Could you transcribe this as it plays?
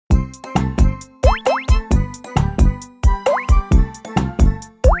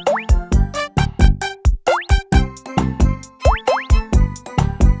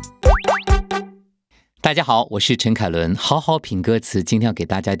大家好，我是陈凯伦。好好品歌词，今天要给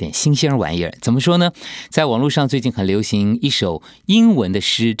大家一点新鲜玩意儿。怎么说呢？在网络上最近很流行一首英文的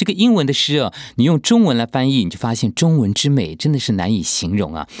诗，这个英文的诗啊，你用中文来翻译，你就发现中文之美真的是难以形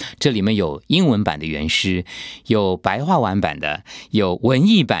容啊。这里面有英文版的原诗，有白话文版的，有文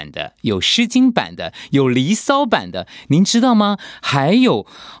艺版的，有诗经版的，有离骚版的，您知道吗？还有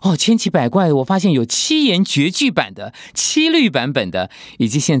千奇百怪的，我发现有七言绝句版的、七律版本的，以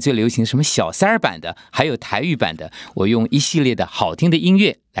及现在最流行什么小三儿版的，还有台语版的。我用一系列的好听的音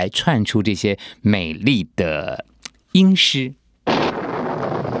乐来串出这些美丽的英诗。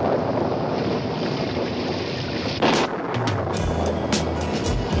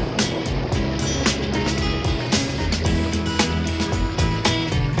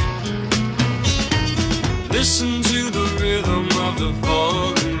Listen to the rhythm of the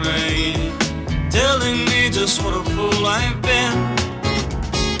falling rain, telling me just what a fool I've been.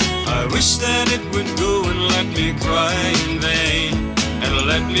 I wish that it would go and let me cry in vain, and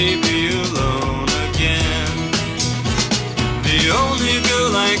let me be alone again. The only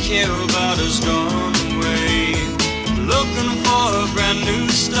girl I care about has gone away, looking for a brand new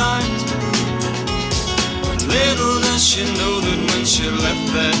start. Little does she know that when she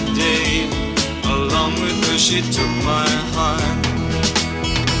left that day, along with her she took my heart.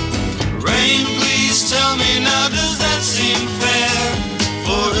 Rain, please tell me now, does that seem fair?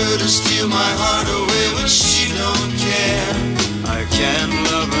 For her to steal my heart away when she don't care. I can't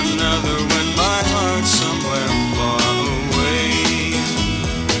love another when my heart's somewhere far away.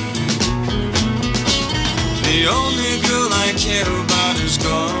 The only girl I care about has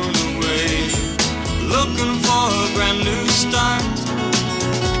gone away, looking for a brand new start.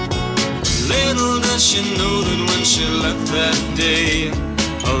 Little does she know that when she left that day,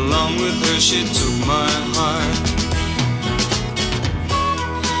 along with her she took my heart.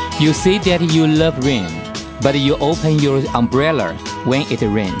 You say that you love rain, but you open your umbrella when it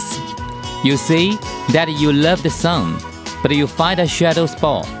rains. You say that you love the sun, but you find a shadow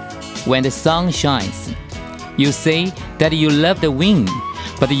spot when the sun shines. You say that you love the wind,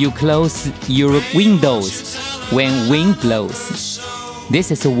 but you close your windows when wind blows.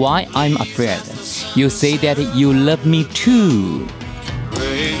 This is why I'm afraid. You say that you love me too.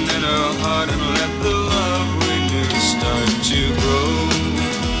 Rain in her heart and let the love we knew start to grow.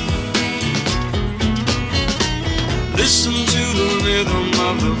 Listen to the rhythm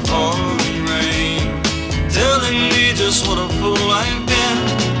of the falling rain, telling me just what a fool I've been.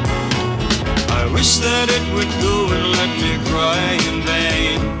 I wish that it would go and let me cry in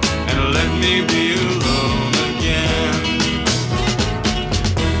vain, and let me be alone again.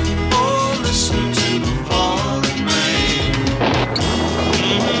 Oh, listen to the falling rain.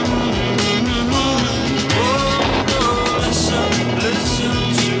 Oh, listen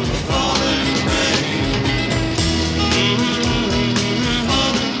to the falling rain.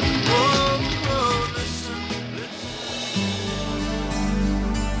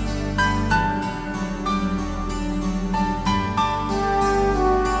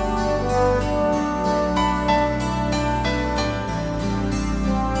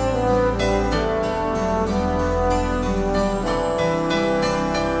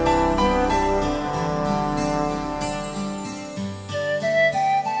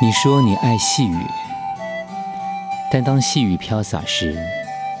你说你爱细雨，但当细雨飘洒时，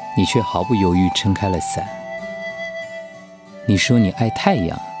你却毫不犹豫撑开了伞。你说你爱太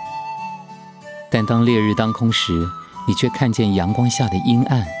阳，但当烈日当空时，你却看见阳光下的阴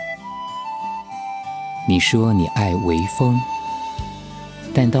暗。你说你爱微风，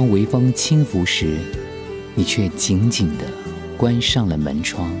但当微风轻拂时，你却紧紧地关上了门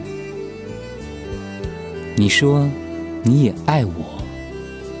窗。你说你也爱我，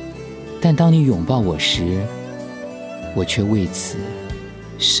但当你拥抱我时，我却为此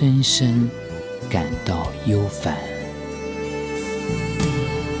深深感到忧烦。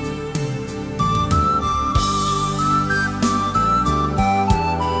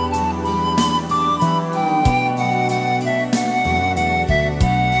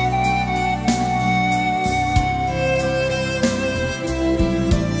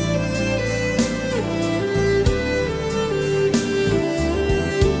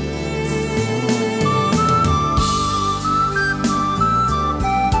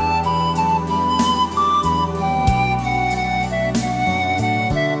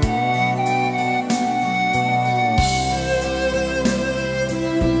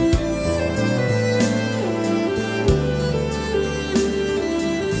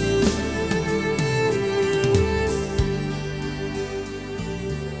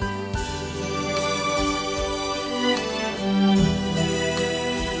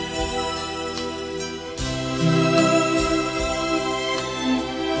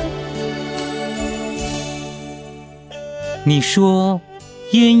你说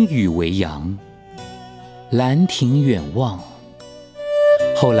烟雨为阳，兰亭远望，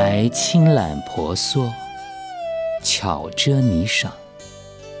后来青缆婆娑，巧遮霓裳。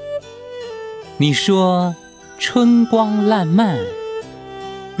你说春光烂漫，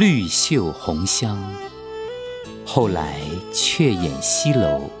绿袖红香，后来却掩西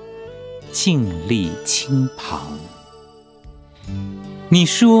楼，静立倾旁。你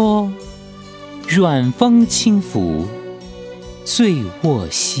说软风轻拂，醉卧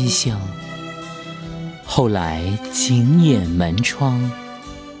西厢，后来紧掩门窗，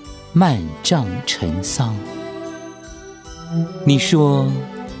漫帐成丧。你说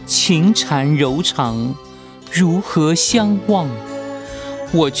情缠柔肠，如何相忘？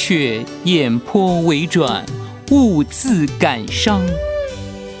我却眼波微转，兀自感伤。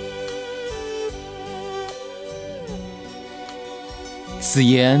子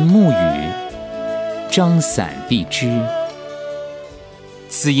言木语，张伞蔽之。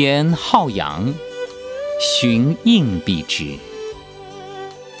子言好阳，寻应避之。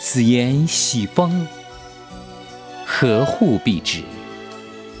子言喜风，何户避之？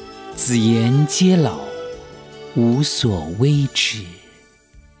子言皆老，无所谓之。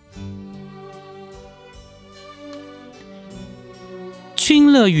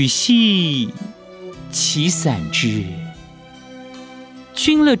君乐与兮，其散之；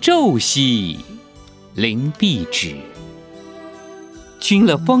君乐昼兮，临避之；君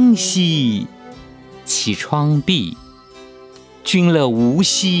乐风兮，其窗闭；君乐无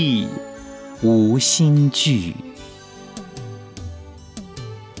兮，无心惧。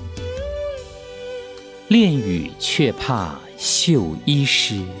恋雨却怕绣衣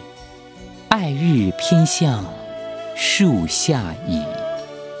湿，爱日偏向树下倚。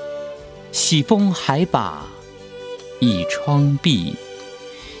喜风还把倚窗闭，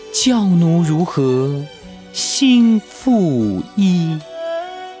教奴如何心复依？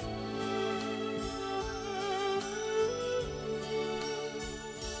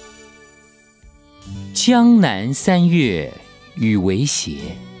江南3月雨为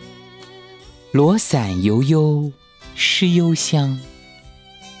斜，罗伞犹悠湿幽香。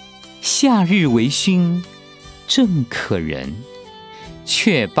夏日为熏正可人，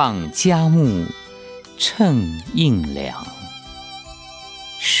却傍佳木趁映凉。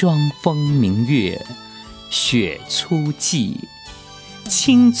霜风明月雪初霁，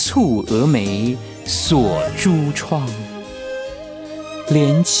轻蹙蛾眉锁珠窗。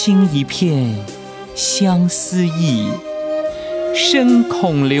帘轻一片相思意，深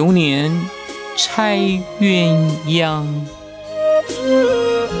恐流年拆鸳鸯。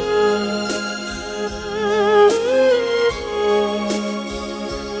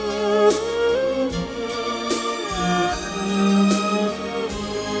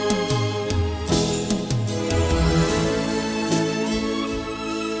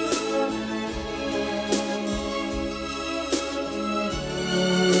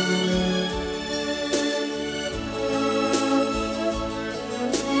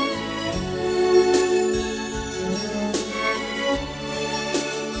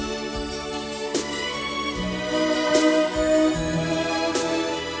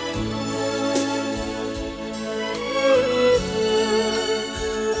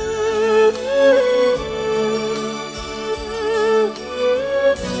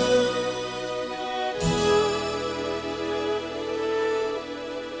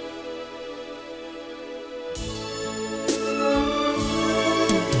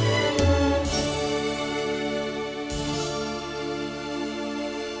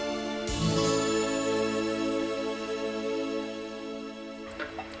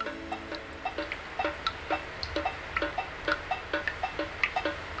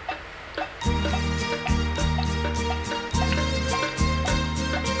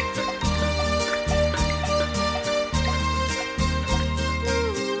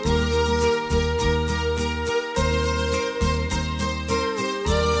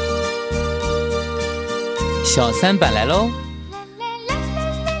小三版来喽！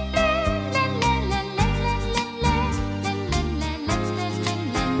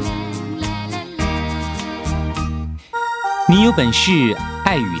你有本事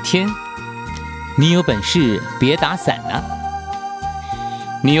爱雨天，你有本事别打伞啊！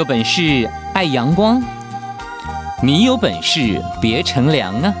你有本事爱阳光，你有本事别乘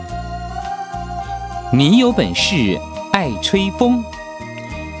凉啊！你有本事爱吹风，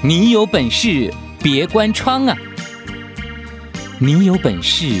你有本事别关窗啊！你有本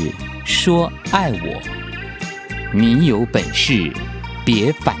事说爱我，你有本事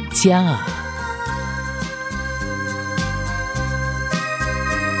别返家啊！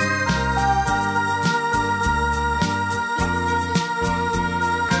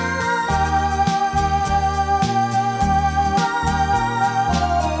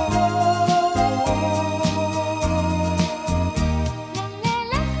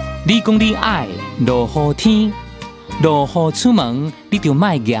你讲你爱落雨天，落雨出门你就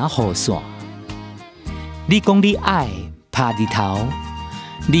莫举雨伞。你讲你爱拍日头，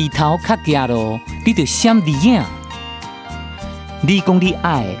日头较行路你就闪日影。你讲你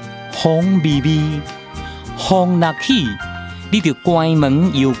爱风微微，风若起你就关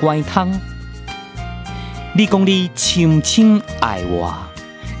门又关窗。你讲你深深爱我，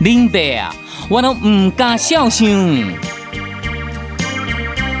林爸啊，我都唔敢想象。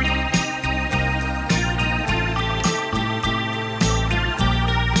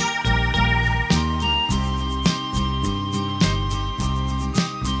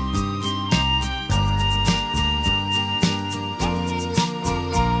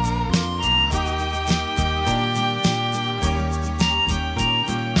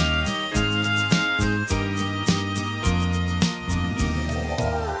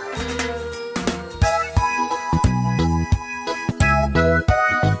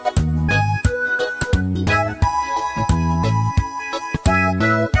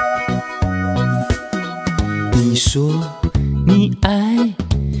你说你爱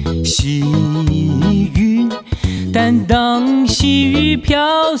细雨，但当细雨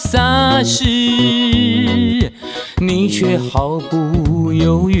飘洒时，你却毫不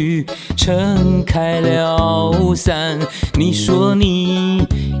犹豫撑开了伞。你说你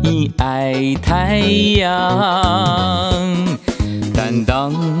爱太阳，但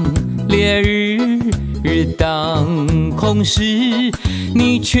当烈日当空时，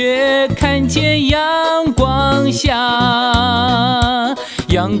你却看见阳光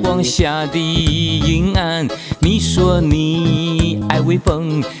下的阴暗。你说你爱微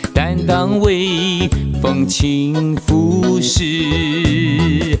风，但当微风轻拂时，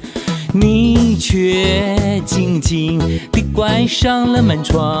你却静静地关上了门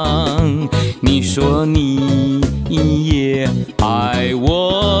窗。你说你也爱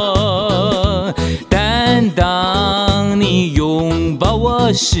我，但当你拥抱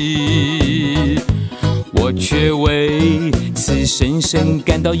我时，我却为此深深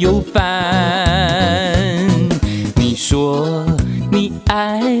感到忧烦。你说你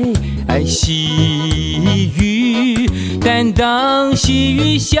爱细雨，但当细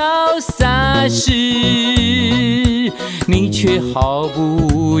雨潇洒时，你却毫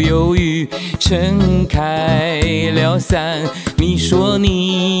不犹豫撑开了伞。你说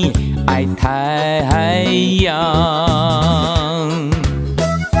你爱太阳。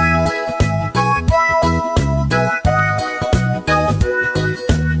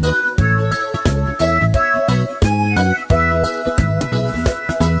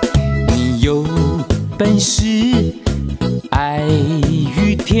本事爱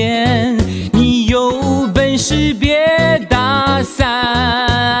雨天，你有本事别打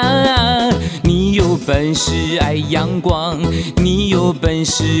伞。你有本事爱阳光，你有本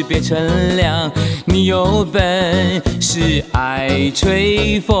事别乘凉。你有本事爱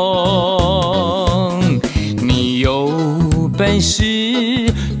吹风，你有本事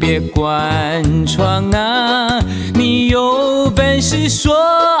别关窗啊。你有本事说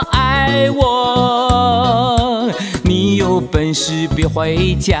爱我，你有本事别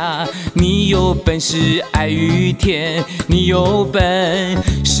回家。你有本事爱雨天，你有本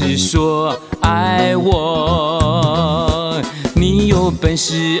事说爱我。你有本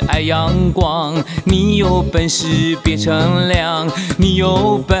事爱阳光，你有本事别乘凉。你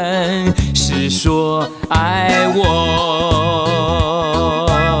有本事说爱我。